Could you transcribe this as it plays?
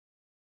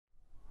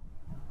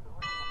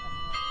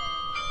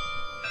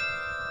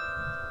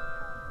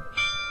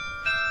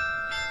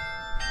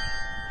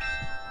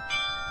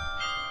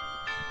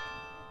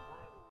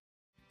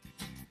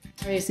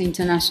Various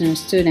international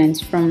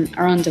students from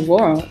around the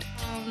world.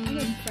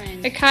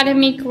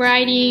 Academic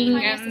writing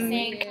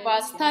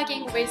was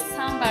talking with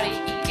somebody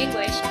in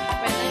English.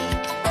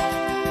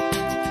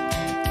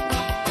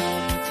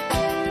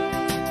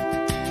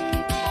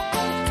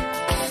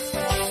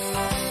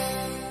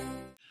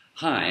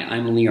 Hi,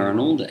 I'm Lee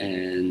Arnold,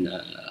 and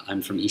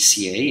I'm from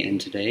ECA, and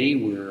today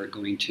we're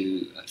going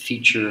to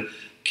feature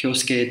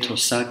Kyosuke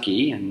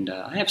Tosaki, and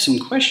I have some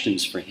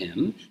questions for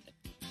him.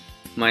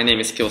 My name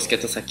is Kyosuke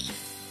Tosaki.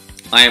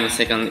 I am a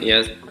second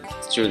year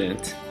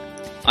student.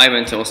 I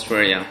went to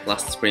Australia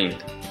last spring.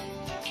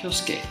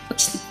 Kyosuke,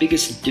 what's the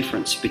biggest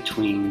difference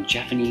between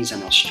Japanese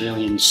and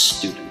Australian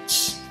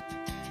students?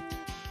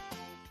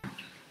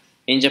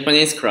 In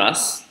Japanese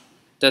class,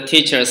 the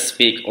teachers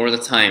speak all the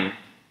time,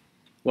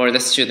 while the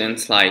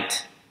students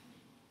write.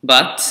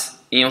 But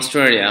in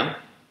Australia,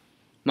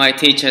 my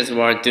teachers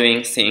were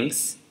doing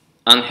things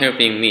and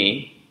helping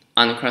me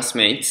and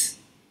classmates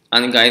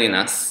and guiding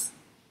us.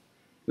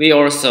 We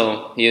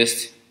also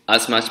used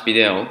as much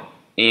video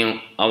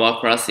in our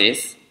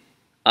classes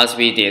as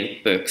we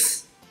did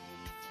books.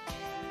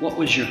 What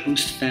was your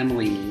host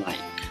family like?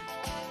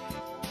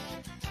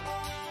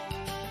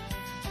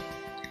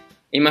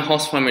 In my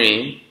host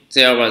family,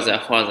 there was a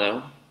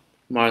father,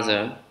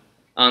 mother,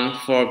 and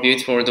 4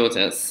 beautiful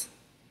daughters.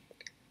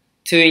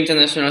 2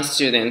 international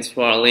students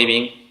were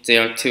living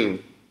there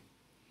too.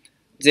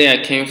 They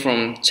came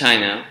from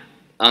China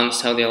and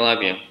Saudi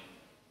Arabia.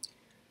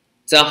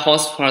 The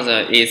host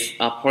father is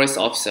a police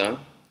officer,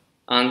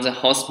 and the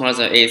host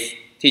mother is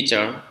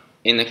teacher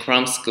in a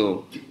cram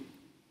school.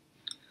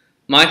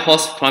 My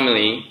host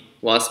family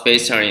was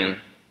vegetarian,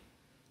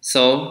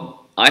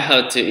 so I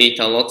had to eat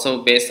a lot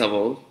of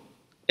vegetables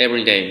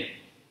every day.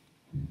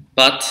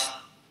 But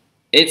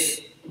it's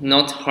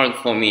not hard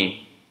for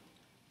me,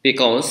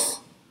 because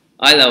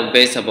I love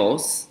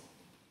vegetables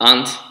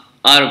and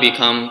I'll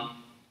become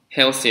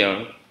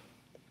healthier.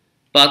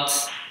 But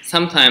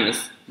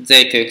sometimes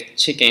they cook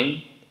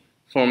chicken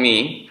for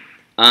me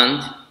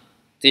and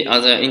the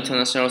other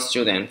international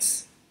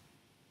students.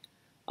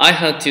 I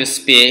had to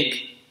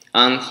speak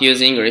and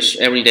use English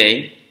every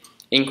day,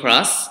 in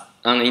class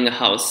and in the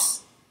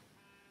house.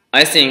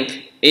 I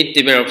think it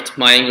developed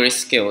my English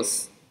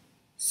skills,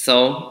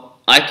 so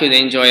I could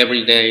enjoy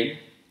everyday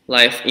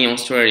life in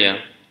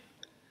Australia.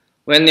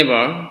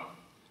 Whenever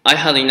I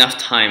had enough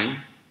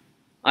time,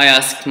 I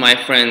asked my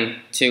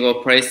friend to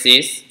go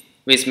places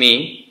with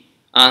me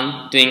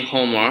and doing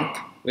homework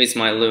with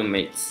my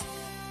roommates.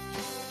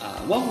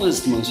 What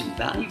was the most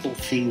valuable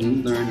thing you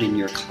learned in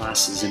your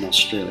classes in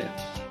Australia?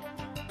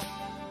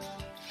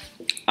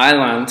 I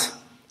learned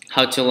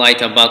how to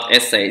write about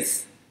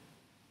essays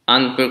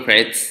and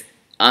booklets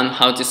and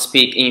how to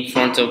speak in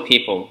front of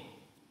people.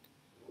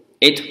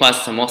 It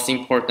was the most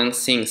important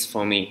things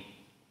for me.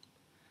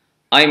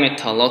 I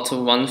met a lot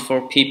of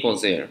wonderful people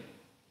there,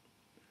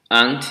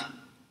 and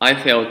I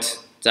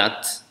felt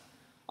that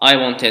I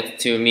wanted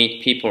to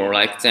meet people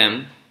like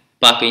them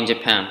back in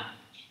Japan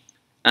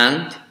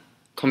and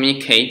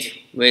communicate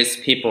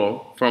with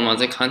people from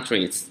other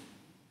countries.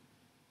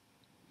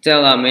 There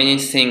are many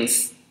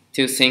things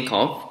to think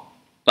of,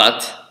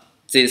 but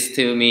these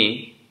to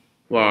me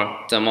were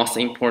the most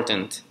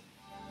important.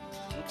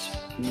 What's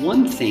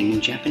one thing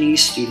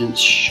Japanese students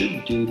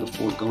should do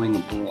before going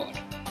abroad?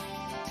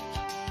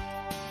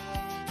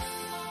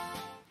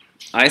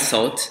 I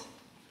thought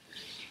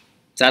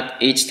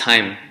that each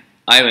time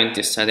I went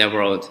to study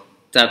abroad,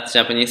 that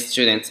Japanese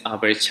students are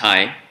very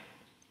shy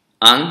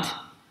and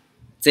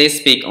they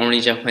speak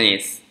only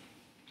Japanese.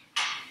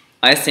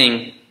 I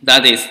think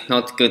that is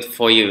not good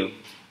for you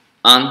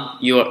and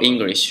your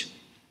English.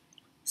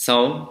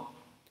 So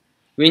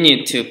we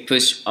need to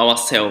push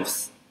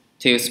ourselves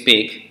to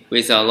speak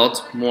with a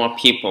lot more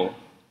people.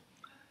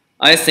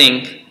 I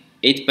think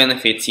it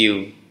benefits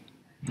you,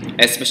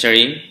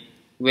 especially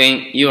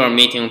when you are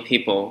meeting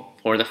people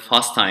for the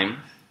first time.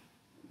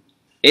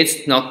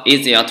 It's not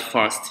easy at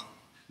first,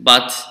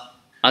 but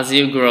as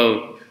you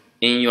grow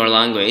in your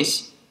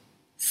language,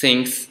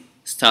 things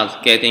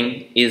start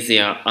getting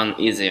easier and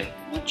easier.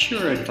 What's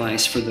your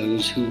advice for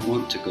those who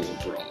want to go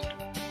abroad?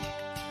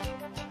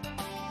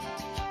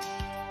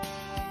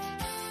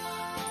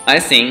 I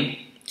think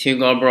to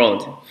go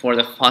abroad for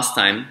the first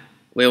time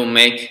will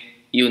make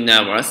you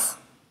nervous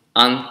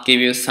and give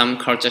you some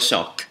culture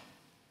shock.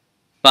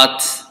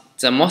 But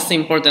the most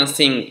important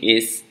thing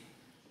is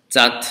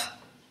that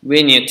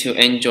we need to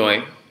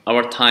enjoy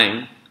our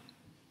time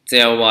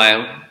there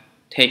while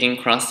taking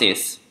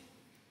classes.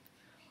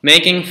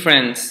 Making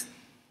friends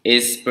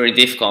is very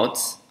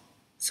difficult,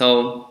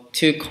 so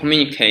to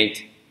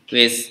communicate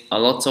with a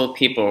lot of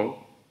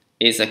people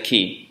is a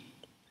key.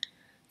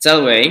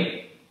 That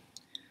way,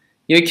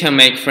 you can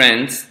make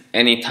friends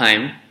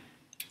anytime.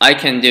 I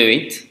can do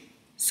it,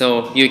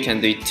 so you can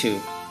do it too.